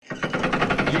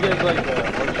Do you guys like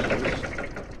horror shows?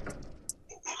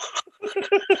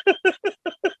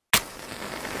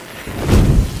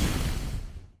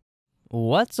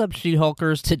 What's up,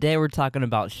 She-Hulkers? Today we're talking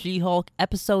about She-Hulk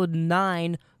Episode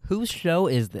 9. Whose show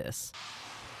is this?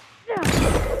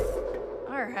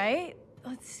 All right,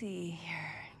 let's see here.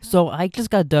 So I just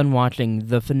got done watching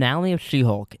the finale of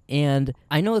She-Hulk, and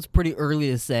I know it's pretty early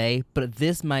to say, but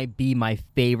this might be my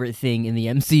favorite thing in the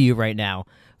MCU right now.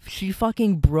 She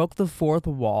fucking broke the fourth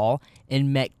wall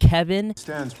and met Kevin,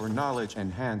 Stands for Knowledge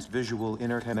Enhanced Visual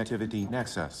Interconnectivity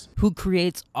Nexus. who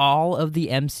creates all of the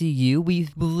MCU. We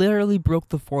literally broke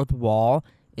the fourth wall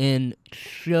and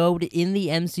showed in the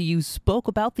MCU, spoke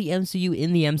about the MCU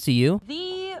in the MCU.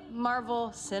 The Marvel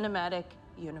Cinematic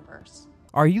Universe.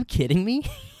 Are you kidding me?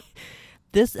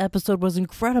 This episode was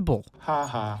incredible. Ha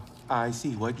ha, I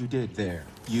see what you did there.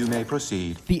 You may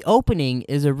proceed. The opening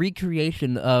is a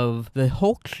recreation of the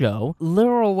Hulk show,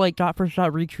 literal like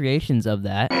shot-for-shot recreations of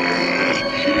that.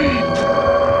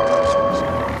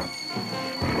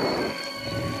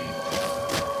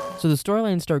 So the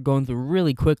storylines start going through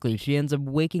really quickly. She ends up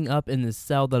waking up in the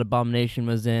cell that Abomination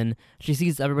was in. She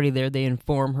sees everybody there. They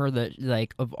inform her that,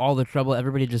 like, of all the trouble.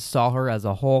 Everybody just saw her as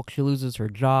a Hulk. She loses her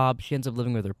job. She ends up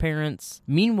living with her parents.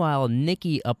 Meanwhile,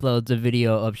 Nikki uploads a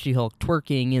video of She-Hulk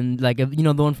twerking and, like,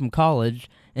 the one from college.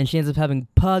 And she ends up having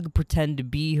Pug pretend to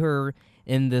be her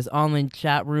in this online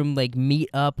chat room, like, meet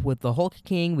up with the Hulk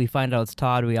King. We find out it's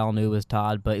Todd. We all knew it was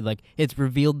Todd, but, like, it's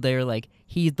revealed there, like,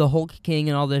 he's the Hulk King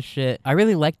and all this shit. I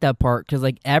really like that part, because,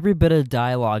 like, every bit of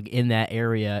dialogue in that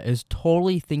area is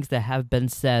totally things that have been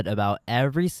said about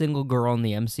every single girl in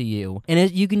the MCU.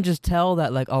 And you can just tell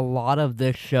that, like, a lot of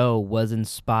this show was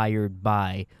inspired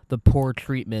by the poor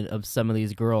treatment of some of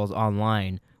these girls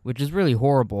online, which is really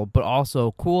horrible, but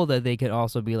also cool that they can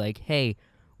also be like, hey,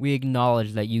 we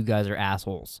acknowledge that you guys are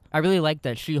assholes. I really like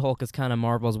that She-Hulk is kind of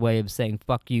Marvel's way of saying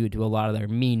fuck you to a lot of their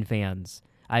mean fans.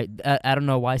 I don't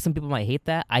know why some people might hate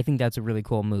that. I think that's a really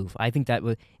cool move. I think that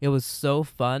it was so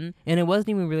fun, and it wasn't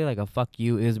even really like a fuck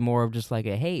you. It was more of just like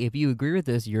a, hey, if you agree with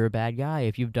this, you're a bad guy.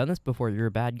 If you've done this before, you're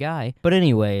a bad guy. But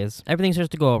anyways, everything starts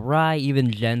to go awry. Even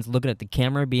Jen's looking at the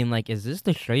camera being like, is this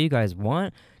the show you guys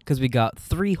want? Because we got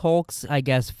 3 Hulks, I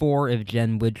guess 4 if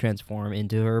Jen would transform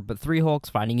into her, but 3 Hulks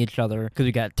fighting each other, because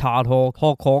we got Todd Hulk,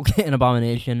 Hulk, and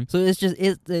Abomination. So it's just,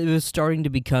 it was starting to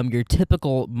become your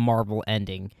typical Marvel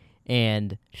ending.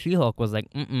 And She-Hulk was like,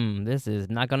 this is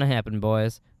not gonna happen,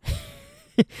 boys.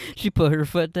 She put her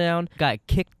foot down, got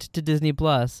kicked to Disney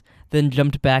Plus, then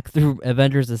jumped back through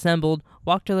Avengers Assembled,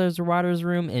 walked to the writer's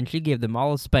room, and she gave them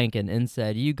all a spanking and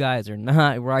said, you guys are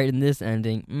not right in this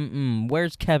ending.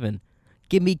 Where's Kevin?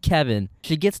 Give me Kevin.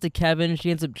 She gets to Kevin.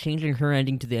 She ends up changing her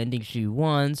ending to the ending she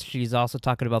wants. She's also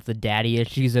talking about the daddy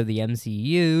issues of the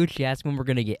MCU. She asks when we're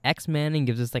going to get X-Men and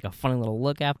gives us like a funny little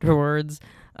look afterwards.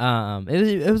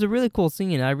 It was a really cool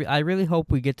scene. I really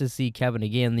hope we get to see Kevin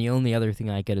again. The only other thing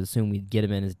I could assume we'd get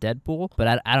him in is Deadpool,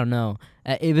 but I don't know.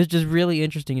 It was just really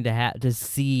interesting to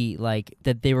see like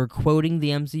that they were quoting the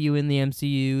MCU in the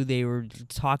MCU. They were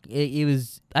talking. It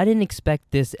was. I didn't expect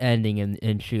this ending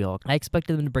in She-Hulk. I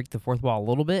expected them to break the fourth wall a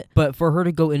little bit, but for her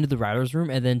to go into the writers'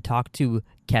 room and then talk to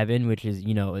Kevin, which is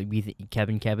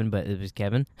Kevin, but it was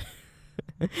Kevin.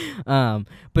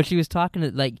 But she was talking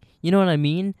to, like, you know what I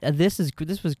mean? This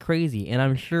was crazy, and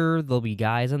I'm sure there'll be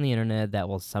guys on the internet that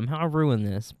will somehow ruin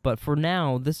this, but for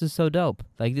now, this is so dope.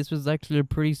 Like, this was actually a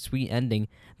pretty sweet ending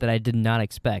that I did not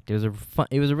expect. It was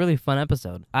a really fun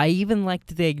episode. I even liked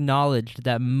that they acknowledged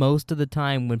that most of the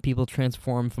time when people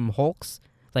transform from Hulks,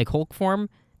 like Hulk form,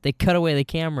 they cut away the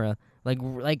camera.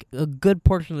 Like a good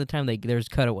portion of the time, there's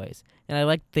cutaways. And I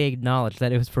like they acknowledged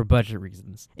that it was for budget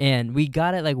reasons. And we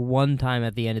got it like one time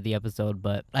at the end of the episode,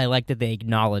 but I like that they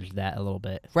acknowledged that a little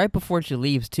bit. Right before she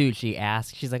leaves, too,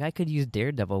 she's like, I could use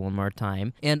Daredevil one more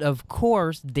time. And of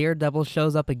course, Daredevil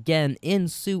shows up again in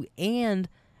suit and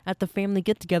at the family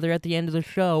get-together at the end of the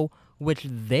show, which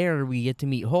there we get to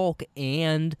meet Hulk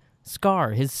and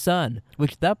Scar, his son,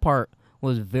 which that part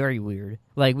was very weird.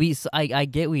 Like, I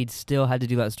get we'd still had to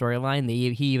do that storyline.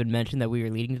 He even mentioned that we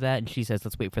were leading to that, and she says,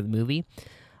 let's wait for the movie.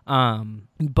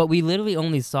 But we literally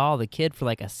only saw the kid for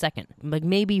like a second. Like,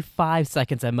 maybe 5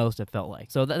 seconds at most, it felt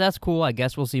like. So that's cool. I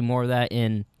guess we'll see more of that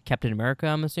in Captain America,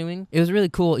 I'm assuming. It was really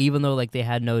cool, even though, like, they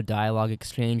had no dialogue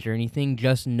exchange or anything,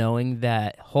 just knowing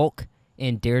that Hulk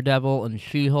and Daredevil and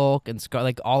She-Hulk and Scar,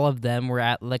 like, all of them were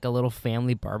at, like, a little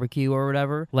family barbecue or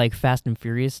whatever, like Fast and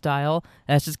Furious style.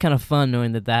 That's just kind of fun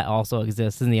knowing that also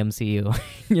exists in the MCU.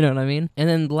 You know what I mean? And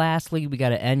then lastly, we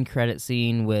got an end credit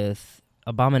scene with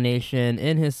Abomination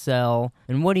in his cell,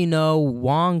 and what do you know,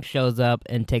 Wong shows up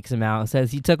and takes him out.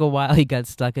 Says he took a while, he got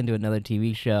stuck into another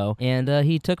TV show, and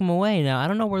he took him away. Now I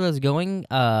don't know where that's going.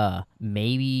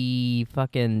 Maybe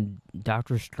fucking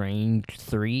Doctor Strange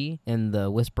 3 and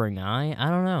the Whispering Eye. I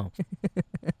don't know.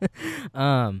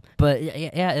 But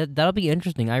yeah, that'll be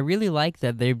interesting. I really like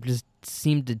that they've just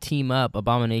seemed to team up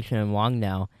Abomination and Wong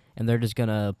now, and they're just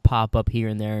gonna pop up here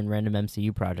and there in random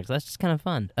MCU projects. That's just kind of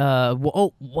fun.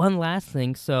 One last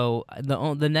thing. So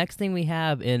the next thing we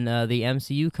have in the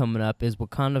MCU coming up is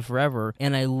Wakanda Forever,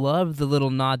 and I love the little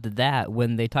nod to that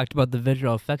when they talked about the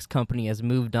visual effects company has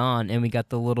moved on, and we got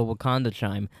the little Wakanda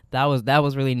chime. That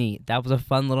was really neat. That was a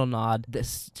fun little nod.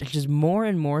 Just more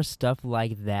and more stuff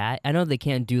like that. I know they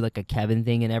can't do like a Kevin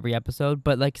thing in every episode,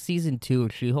 but like season 2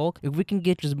 of She-Hulk, if we can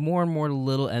get just more and more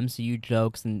little MCU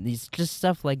jokes and these just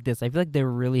stuff like this, I feel like they're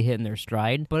really hitting their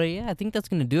stride. But yeah, I think that's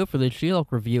going to do it for the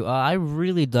She-Hulk review. I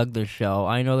really dug this show.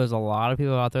 I know there's a lot of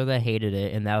people out there that hated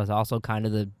it, and that was also kind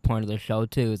of the point of the show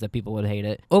too, is that people would hate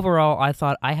it. Overall, I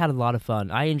thought I had a lot of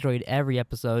fun. I enjoyed every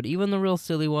episode, even the real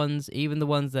silly ones, even the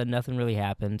ones that nothing really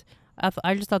happened.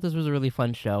 I just thought this was a really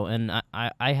fun show, and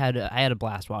I had a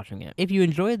blast watching it. If you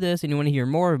enjoyed this and you want to hear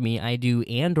more of me, I do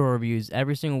Andor reviews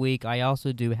every single week. I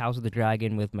also do House of the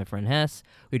Dragon with my friend Hess.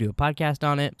 We do a podcast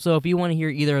on it. So if you want to hear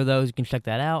either of those, you can check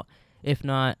that out. If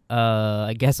not,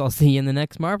 I guess I'll see you in the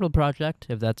next Marvel project,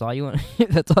 if that's all you want. If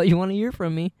that's all you want to hear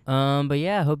from me. But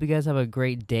yeah, I hope you guys have a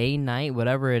great day, night,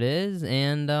 whatever it is,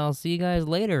 and I'll see you guys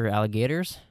later, alligators.